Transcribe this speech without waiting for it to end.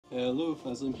Hello,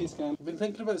 Faslane Peace Camp. I've been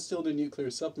thinking about stealing a nuclear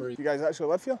submarine. You guys actually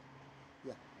live here?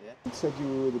 Yeah. You said you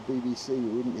were with the BBC, we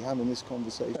wouldn't be having this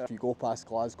conversation. If you go past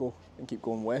Glasgow and keep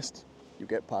going west, you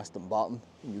get past Dumbarton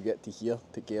and you get to here,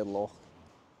 to Gairloch.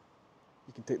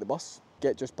 You can take the bus,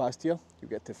 get just past here, you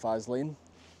get to Faslane.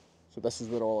 So this is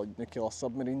where all nuclear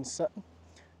submarines sit.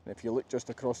 And if you look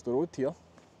just across the road here,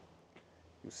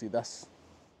 you'll see this.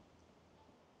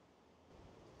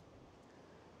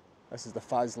 This is the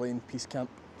Faslane Peace Camp.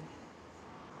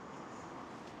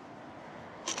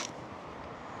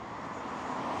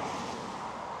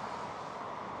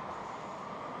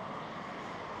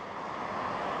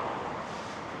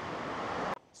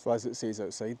 So as it says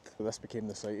outside, this became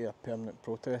the site of a permanent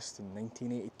protest in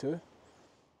 1982. I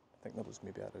think there was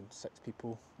maybe around 6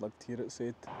 people lived here, it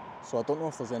said. So I don't know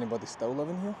if there's anybody still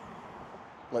living here.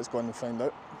 Let's go in and find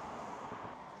out.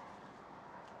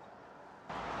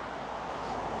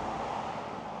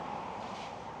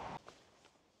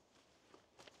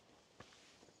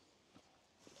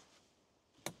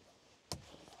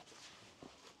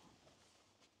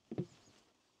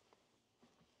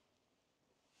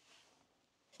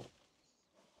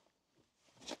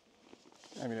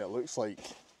 I mean, it looks like,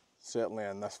 certainly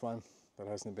in this one, there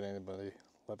hasn't been anybody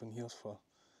living here for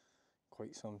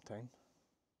quite some time.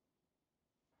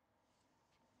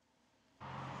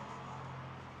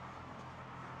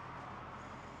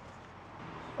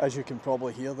 As you can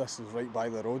probably hear, this is right by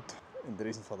the road, and the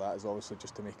reason for that is obviously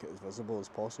just to make it as visible as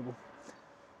possible.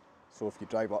 So if you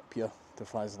drive up here to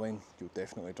Faslane, you'll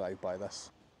definitely drive by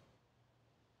this.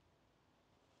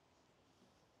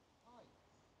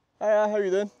 Hiya, how you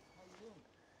doing?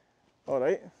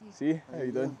 Alright, see, how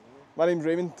you doing? My name's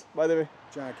Raymond, by the way.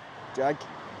 Jag. Jag,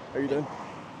 how you doing?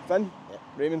 Finn? Yeah.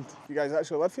 Raymond, you guys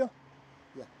actually live here?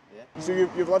 Yeah. So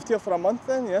you've lived here for a month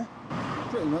then, yeah?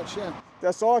 Pretty much, yeah.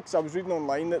 I saw, because I was reading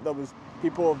online that there was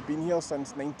people have been here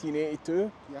since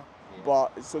 1982. Yeah.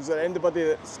 But, so is there anybody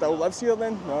that still lives here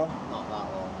then? No? Not that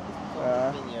long.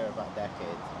 It's been here about a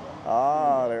decade.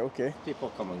 Ah, right, okay.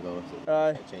 People come and go, so Aye.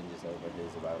 it changes over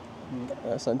who's about.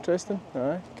 That's interesting,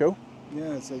 alright, cool.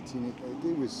 Yeah, it's 1880.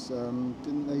 It was,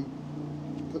 didn't they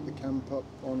put the camp up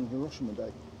on Hiroshima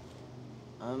Day?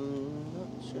 I'm not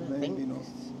sure. Maybe not.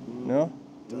 No?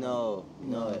 No,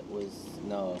 it was,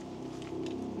 no,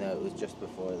 it was just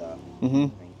before that. Mm-hmm. I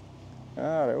think.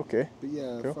 Alright, okay. But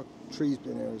yeah, Cool. fuck, trees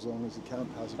been here as long as the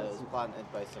camp has. It was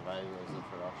planted by survivors of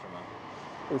Hiroshima.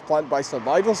 It was planted by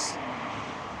survivors.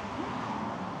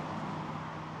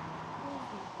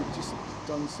 We've just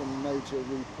done some major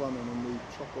replumbing and we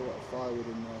chop a lot of firewood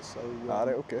in there, so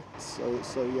Alright, okay.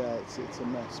 so yeah, it's a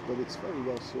mess, but it's very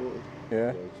well sorted.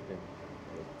 Yeah.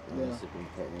 We've been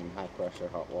putting in high pressure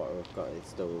hot water. We've got a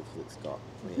stove that's got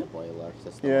a boiler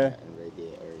system Yeah. and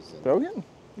radiators. And Brilliant.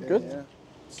 Good. Yeah.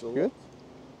 It's a lot, Good.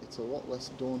 it's a lot less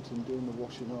daunting doing the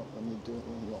washing up than doing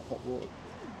it in hot water.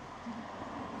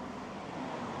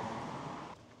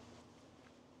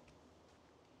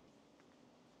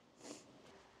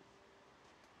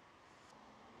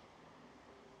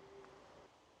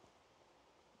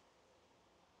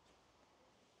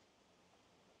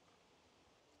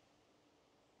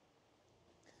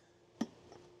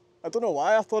 I don't know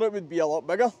why, I thought it would be a lot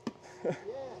bigger.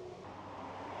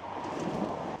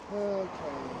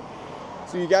 Okay.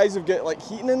 So you guys have got like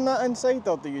heating in that inside,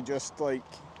 or do you just like...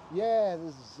 Yeah,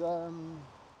 there's a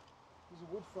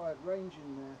wood-fired range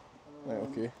in there. Right,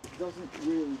 okay. It doesn't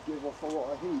really give off a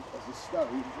lot of heat as a stove,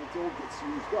 it all gets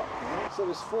used up. You know? So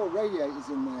there's 4 radiators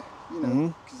in there, you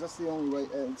know, because that's the only way,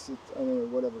 it's a, I don't know,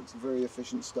 whatever, it's a very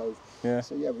efficient stove. Yeah.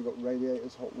 So yeah, we've got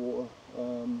radiators, hot water,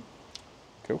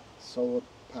 Cool. solar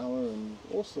power and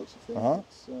all sorts of things.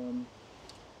 It's,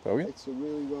 Brilliant. it's a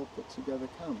really well put together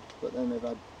camp, but then they've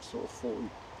had sort of 40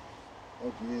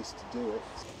 odd years to do it.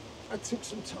 I took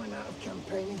some time out of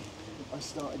campaigning. I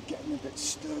started getting a bit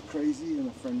stir crazy and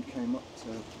a friend came up to,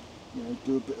 you know,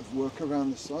 do a bit of work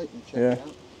around the site and check it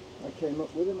out. I came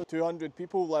up with him. 200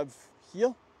 people live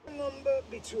here? A number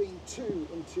between 2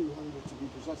 and 200 to be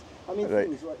precise. I mean, Right.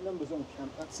 things like numbers on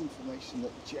camp, that's information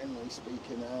that generally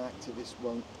speaking activists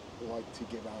won't like to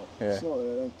give out. Yeah. It's not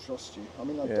that I don't trust you. I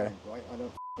mean, I don't, right? I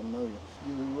don't f***ing know you.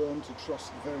 You learn to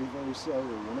trust very, very slowly,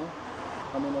 you know?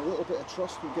 I mean, a little bit of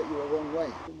trust will get you a long way.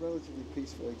 A relatively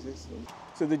peaceful existence.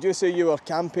 So did you say you were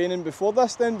campaigning before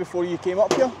this then, before you came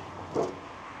up here?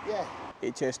 Yeah.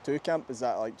 HS2 camp, is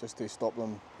that like just to stop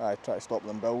them, try to stop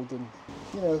them building?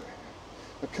 You know,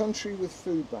 a country with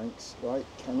food banks, right,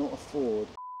 cannot afford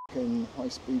a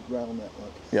high-speed rail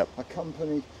network. Yep. A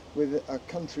country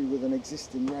with an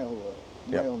existing rail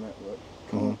network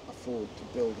can't afford to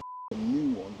build a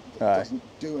new one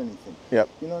doesn't do anything. Yep.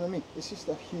 You know what I mean? It's just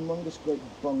a humongous great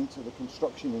bung to the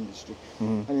construction industry.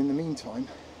 Mhm. And in the meantime,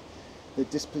 they're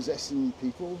dispossessing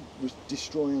people,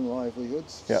 destroying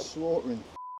livelihoods, Yep. slaughtering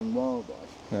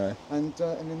wildlife, Aye. and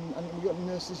we've got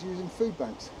nurses using food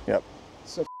banks. Yep.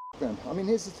 So them. I mean,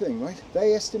 here's the thing, right?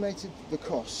 They estimated the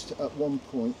cost at one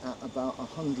point at about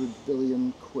 100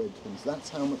 billion quid, and that's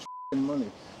how much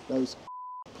money those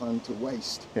plan to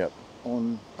waste Yep.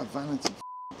 on a vanity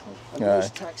project. And Aye.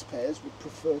 most taxpayers would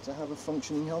prefer to have a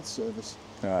functioning health service,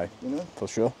 Aye. you know? For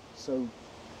sure.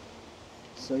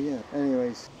 So yeah.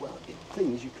 Anyways, well, the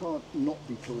thing is, you can't not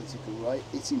be political, right?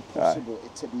 It's impossible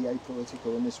to be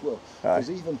apolitical in this world. Aye. Because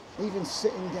even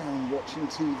sitting down watching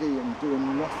TV and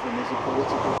doing nothing is a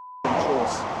political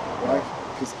choice, right?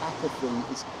 Because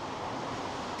apathy is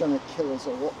gonna kill us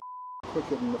a lot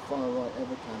quicker than the far right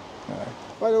ever can. Aye.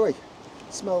 By the way,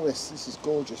 smell this. This is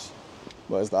gorgeous.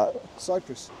 What is that?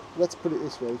 Cyprus. Let's put it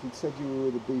this way: if you'd said you were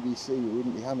with the BBC, we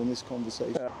wouldn't be having this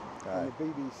conversation. Aye. And the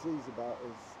BBC's about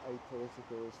as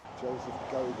apolitical as Joseph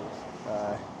Goebbels.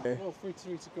 Aye. Well, free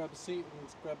to grab a seat and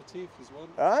grab a tea if you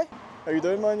want. Aye. How you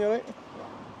doing, man? You alright?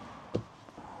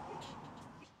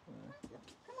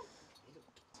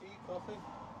 Tea, coffee?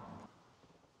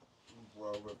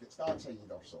 Well, we'll get started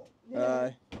or so.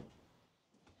 Aye.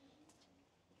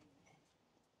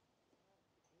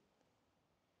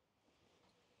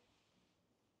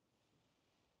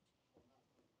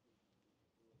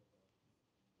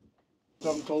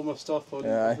 Dumped all my stuff on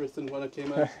Aye. everything when I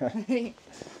came out.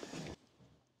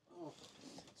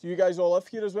 So you guys all live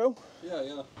here as well? Yeah.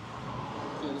 Yeah,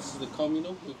 this is the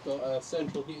communal. We've got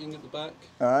central heating at the back.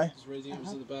 Aye. There's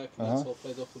radiators at the back, and that's all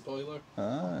fed off the boiler,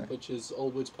 Aye. which is all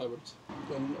wood powered.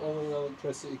 And all our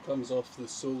electricity comes off the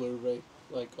solar array,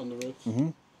 like on the roof.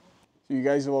 Mhm. So you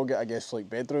guys have all got, I guess, like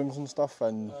bedrooms and stuff,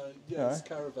 and Yeah, it's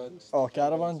caravans. Oh, The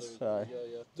caravans? are- Aye.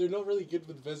 Yeah. They're not really good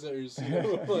with visitors, you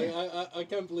know. Like I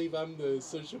can't believe I'm the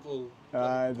sociable.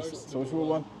 aye, the person social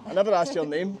one. I never asked your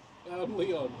name. I'm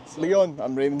Leon. So. Leon.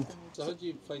 I'm Raymond. So how did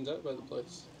you find out about the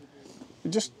place?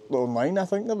 Just online, I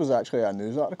think there was actually a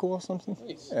news article or something,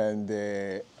 Nice. and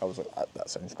I was like, that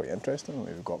sounds quite interesting.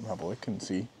 We've got to have a look and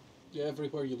see. Yeah,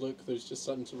 everywhere you look, there's just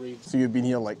something to read. So you've been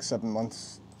here like 7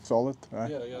 months solid,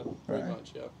 right? Yeah, pretty Right.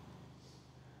 much, yeah.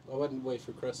 I went away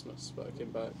for Christmas, but I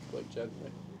came back like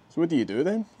January. So what do you do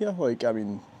then? Yeah, like I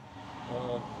mean,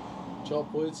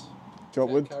 Chop wood. chop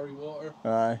wood. Carry water.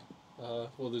 Aye.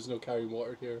 Well, there's no carrying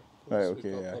water here. Right, We've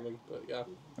okay, got yeah. plumbing, but yeah.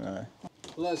 Aye.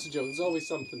 Well, that's a joke. There's always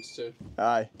something to do.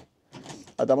 Aye.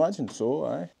 I'd imagine so.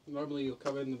 Aye. Normally you'll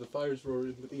come in and the fire's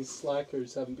roaring, but these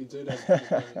slackers haven't been doing anything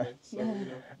apparently. So, you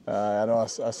know. Aye. I know.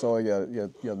 I saw your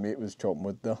mate was chopping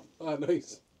wood there. Ah,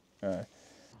 nice. Aye.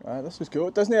 Aye. This is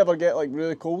cool. Doesn't it ever get like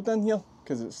really cold in here?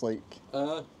 Because it's like,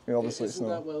 obviously it's isn't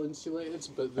not. that well insulated,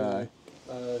 but the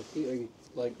heating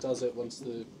like does it once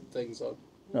the thing's on.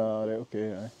 Oh, right.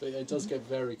 Okay. Aye. But it does get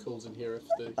very cold in here if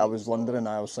the. I was wondering.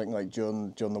 I was thinking like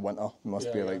during the winter, it must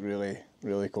Yeah, be yeah. like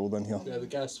really cold in here. Yeah, the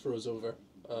gas froze over.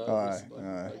 Aye, recently,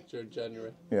 aye. like during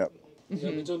January. Yep. Yeah,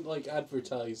 we don't like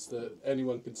advertise that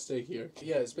anyone can stay here.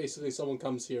 Yeah, it's basically someone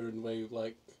comes here and we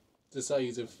like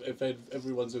decide if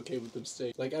everyone's okay with them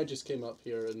staying. Like I just came up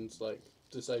here and like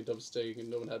decided I was staying and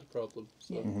no one had a problem.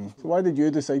 So So why did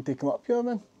you decide to come up here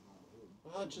then?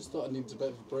 I just thought I needed a bit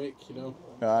of a break, you know.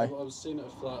 Aye. I was staying at a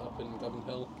flat up in Govan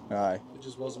Hill. Aye. It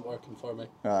just wasn't working for me.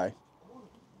 Aye.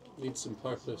 Need some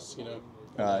purpose, you know.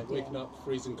 Aye. Waking up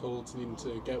freezing cold, needing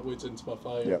to get wood into my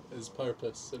fire Yep. is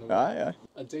purpose in a way. Aye.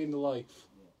 A day in the life.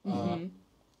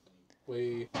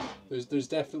 There's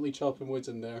definitely chopping wood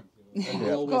in there, and we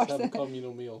Yeah. always have a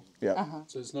communal meal. Yeah.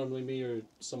 So it's normally me or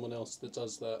someone else that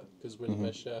does that because we're the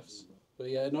best chefs. But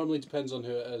yeah, it normally depends on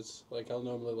who it is. Like I'll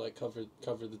normally like cover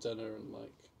the dinner and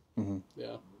like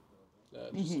yeah,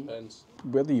 it just depends.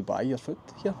 Where do you buy your food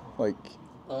here? Like,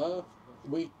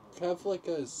 We have like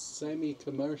a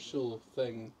semi-commercial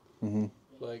thing.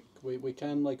 Like we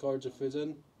can like order food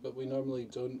in, but we normally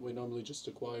don't. We normally just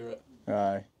acquire it.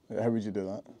 aye. How would you do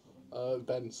that?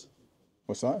 Bins.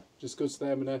 What's that? Just goes to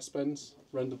the M&S bins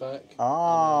round the back.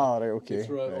 Ah, right. They Okay.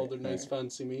 throw out all Right, their nice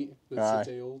fancy meat that's Aye. a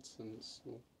day old and it's,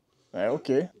 well, right.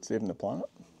 Okay. Saving the planet.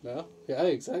 yeah,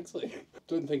 exactly.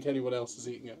 Don't think anyone else is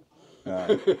eating it.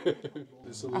 Aye.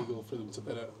 It's illegal for them to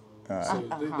bin it. Aye.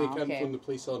 So they can't okay. phone the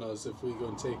police on us if we go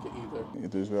and take it either. You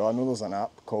do as well. I know there's an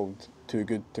app called Too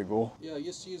Good to Go. Yeah, I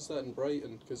used to use that in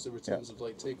Brighton because there were tons of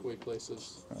like takeaway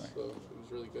places. So it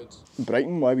was really good.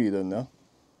 Brighton, why were you doing there?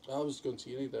 I was going to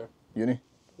uni there. Uni?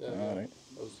 Yeah, Ah, right.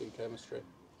 I was doing chemistry.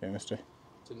 Chemistry.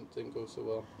 Didn't go so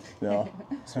well. No.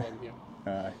 So I'm here.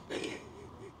 Aye.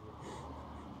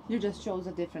 You just chose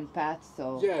a different path,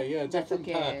 so Yeah, that's different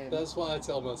okay. path. That's what I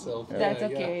tell myself. That's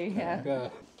okay. Yeah.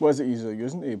 What is it usually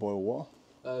using to boil water?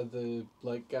 The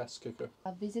like gas cooker.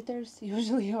 Visitors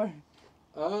usually, or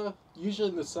Usually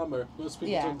in the summer. Most people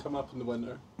Yeah. don't come up in the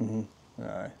winter.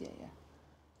 Aye. yeah.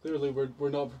 Clearly, we're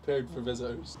not prepared for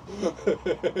visitors.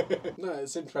 No,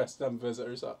 it's interesting having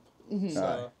visitors up.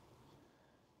 So,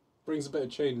 brings a bit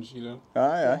of change, you know.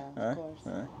 Aye. Of course.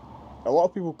 A lot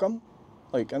of people come,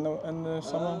 like in the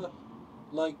summer.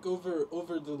 Like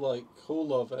over the like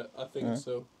whole of it, I think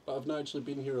so. But I've not actually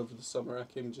been here over the summer. I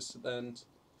came just at the end.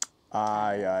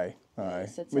 Aye.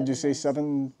 said Would you 7 say months.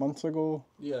 7 months ago?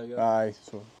 Yeah. Aye.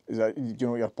 So is that? Do you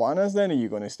know what your plan is then? Are you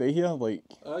going to stay here? Like.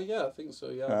 Yeah, I think so.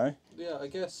 Yeah. Aye. Yeah, I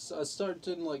guess I started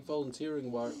doing like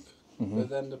volunteering work, but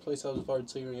then the place I was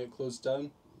volunteering at closed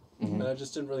down, and I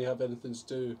just didn't really have anything to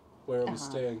do where I was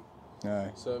staying.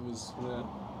 Aye. So it was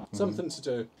something to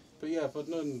do. But yeah, if I'd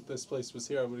known this place was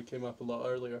here, I would have came up a lot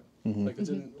earlier. Like I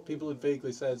didn't. People had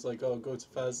vaguely said like, "Oh, go to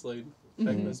Faslane,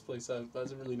 check this place out," but I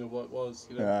didn't really know what it was.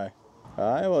 You know.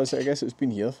 Aye. Well, I guess it's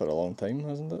been here for a long time,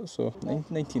 hasn't it? So,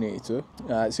 1982.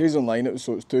 It says online it's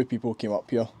 2 people came up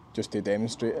here just to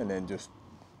demonstrate and then just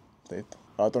died.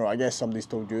 I don't know, I guess somebody's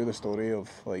told you the story of,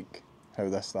 like, how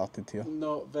this started here.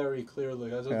 Not very clearly.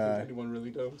 I don't think anyone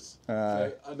really knows.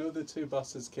 Aye. I know the 2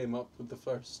 buses came up with the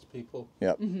first people.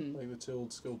 Yep. Like the 2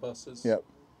 old school buses. Yep.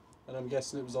 And I'm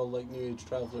guessing it was all like New Age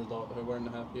traveller lot who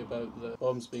weren't happy about the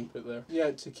bombs being put there.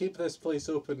 Yeah, to keep this place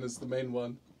open is the main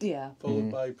one. Yeah.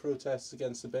 Followed by protests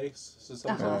against the base. So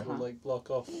sometimes we'll like block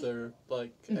off their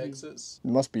like exits.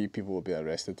 There must be people will be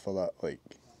arrested for that, like.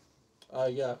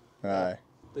 Yeah. Aye.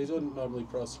 They don't normally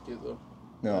prosecute though.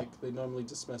 No. Like they normally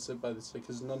dismiss it by the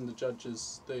because none of the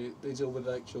judges they deal with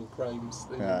actual crimes.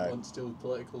 They Aye. don't want to deal with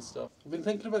political stuff. I've been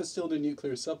thinking about stealing a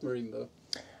nuclear submarine though.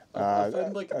 I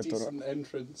found like I a don't know. decent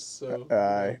entrance, so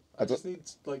Aye. I just need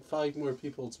like 5 more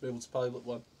people to be able to pilot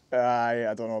one. Aye,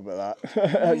 I don't know about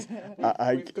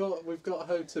that. We've got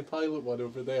how to pilot one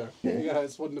over there. Yeah,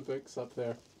 it's one of the books up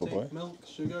there. Oh boy. Take milk,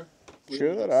 sugar. We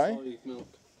Sugar, need aye. soy milk.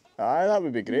 Aye, that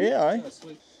would be great, aye. Yeah,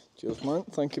 sweet. Cheers, man.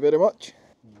 Thank you very much.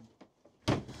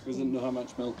 Doesn't know how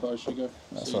much milk or sugar.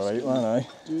 That's so you alright, just man, aye.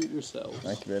 Do it yourself.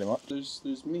 Thank you very much.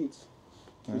 There's meat.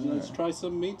 Would you like to try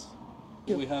some meat?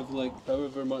 We have like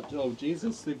however much. Oh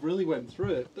Jesus, they really went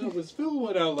through it. That was full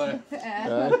one out there.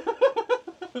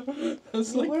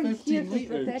 That's like weren't 15 here to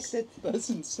protect litres. it. That's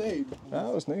insane.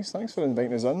 That was nice. Thanks for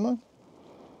inviting us in, man.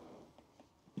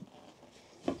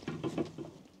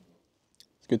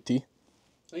 It's good tea.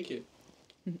 Thank you.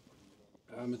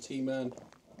 I'm a tea man.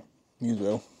 Me as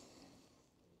well.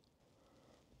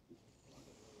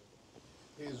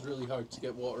 It is really hard to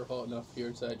get water hot enough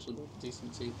here to actually make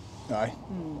decent tea. Aye.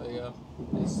 But yeah,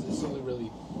 it's only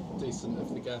really decent if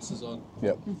the gas is on.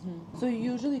 Yep. So you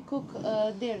usually cook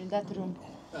there in that room?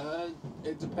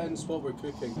 It depends what we're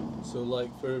cooking. So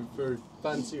like for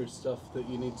fancier stuff that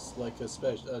you need like a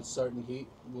certain heat,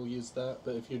 we'll use that.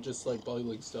 But if you're just like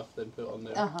boiling stuff, then put on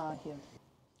there. Here.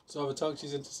 So have I talked you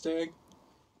into staying?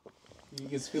 You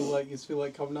just feel like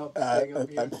coming up, staying up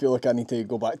I here? feel like I need to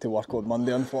go back to work on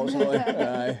Monday, unfortunately.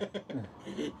 Aye.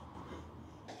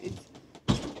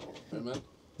 Right, man.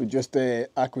 We just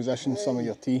acquisitioned some of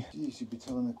your tea. Geez, you'd be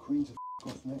telling the Queen to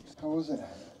off next. How was it?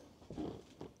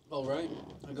 All right,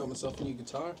 I got myself a new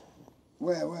guitar.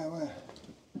 Where?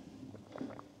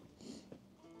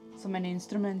 So many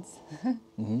instruments.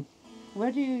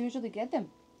 Where do you usually get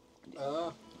them?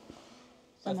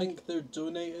 I think they're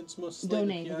donated mostly.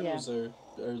 Donated, the pianos are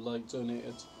like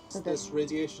donated. So This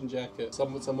radiation jacket,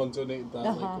 someone donated that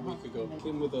like a week ago. Amazing.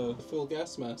 Came with a full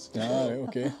gas mask. Aye,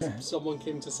 okay. Someone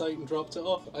came to site and dropped it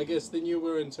off. I guess they knew we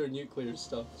were into nuclear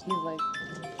stuff. You like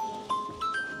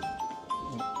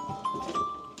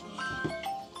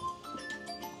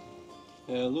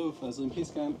Hello, Faslane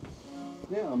Peace Camp.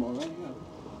 Yeah, I'm alright, yeah.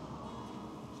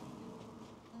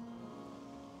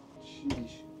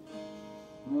 Sheesh.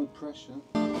 No pressure.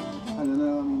 I don't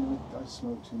know, I mean, I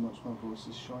smoke too much, my voice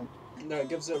is shite. No, it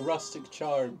gives it a rustic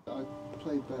charm. I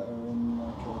play better in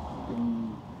like a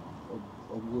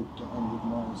wood 100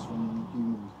 miles from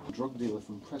human. A drug dealer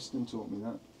from Preston taught me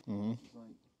that. Mm-hmm. It's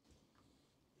like,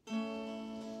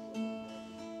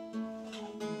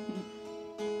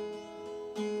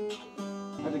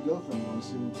 I had a girlfriend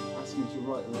once who asked me to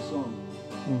write her a song.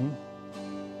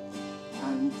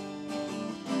 And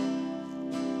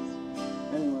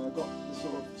anyway, I got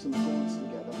some chords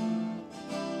together,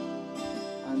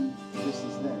 and this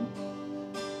is them.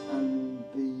 And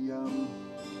the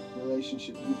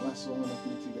relationship didn't last long enough for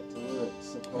me to get to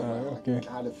lyrics. Okay.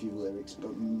 I had a few lyrics,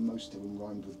 but most of them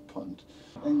rhymed with punt.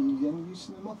 And you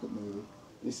seen the Muppet movie?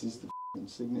 This is the And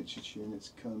signature tune,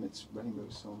 it's Kermit's Rainbow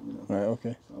Song, you know. Right,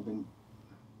 okay. So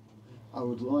I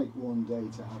would like one day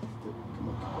to have a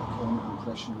Kermit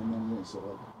impression, and then it's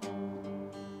all like.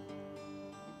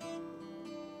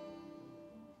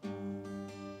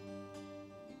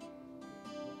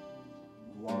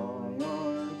 Why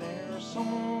are there so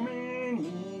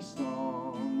many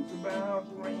songs about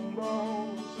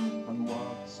rainbows, and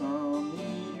what's on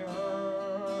the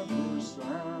other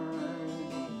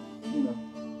side? You know.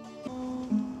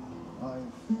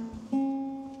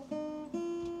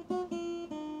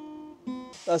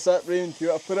 That's it, Raymond. You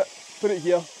got to put it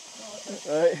here.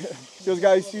 Alright. Cheers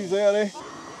guys, see you later, eh?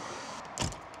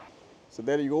 So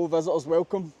there you go, visitors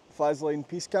welcome, Faslane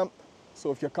Peace Camp.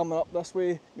 So if you're coming up this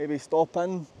way, maybe stop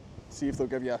in, see if they'll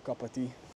give you a cup of tea.